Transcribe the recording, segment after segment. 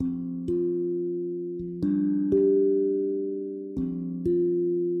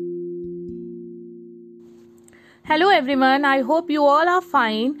Hello everyone, I hope you all are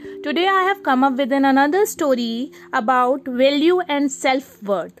fine. Today I have come up with another story about value and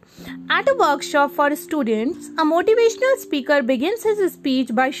self-worth. At a workshop for students, a motivational speaker begins his speech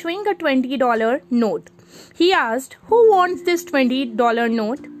by showing a $20 note. He asked, "Who wants this $20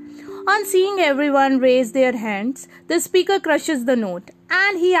 note?" On seeing everyone raise their hands, the speaker crushes the note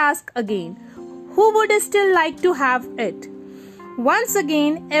and he asks again, "Who would still like to have it?" Once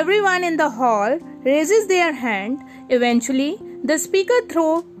again, everyone in the hall raises their hand. Eventually, the speaker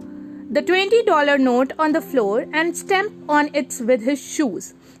throws the $20 note on the floor and stamps on it with his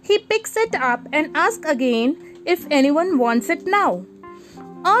shoes. He picks it up and asks again if anyone wants it now.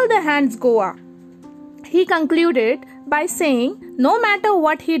 All the hands go up. He concluded by saying, no matter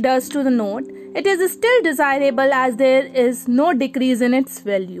what he does to the note, it is still desirable as there is no decrease in its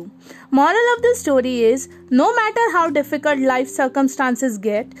value. Moral of the story is, no matter how difficult life circumstances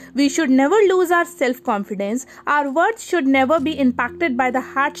get, we should never lose our self-confidence. Our worth should never be impacted by the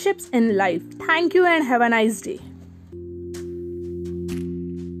hardships in life. Thank you and have a nice day.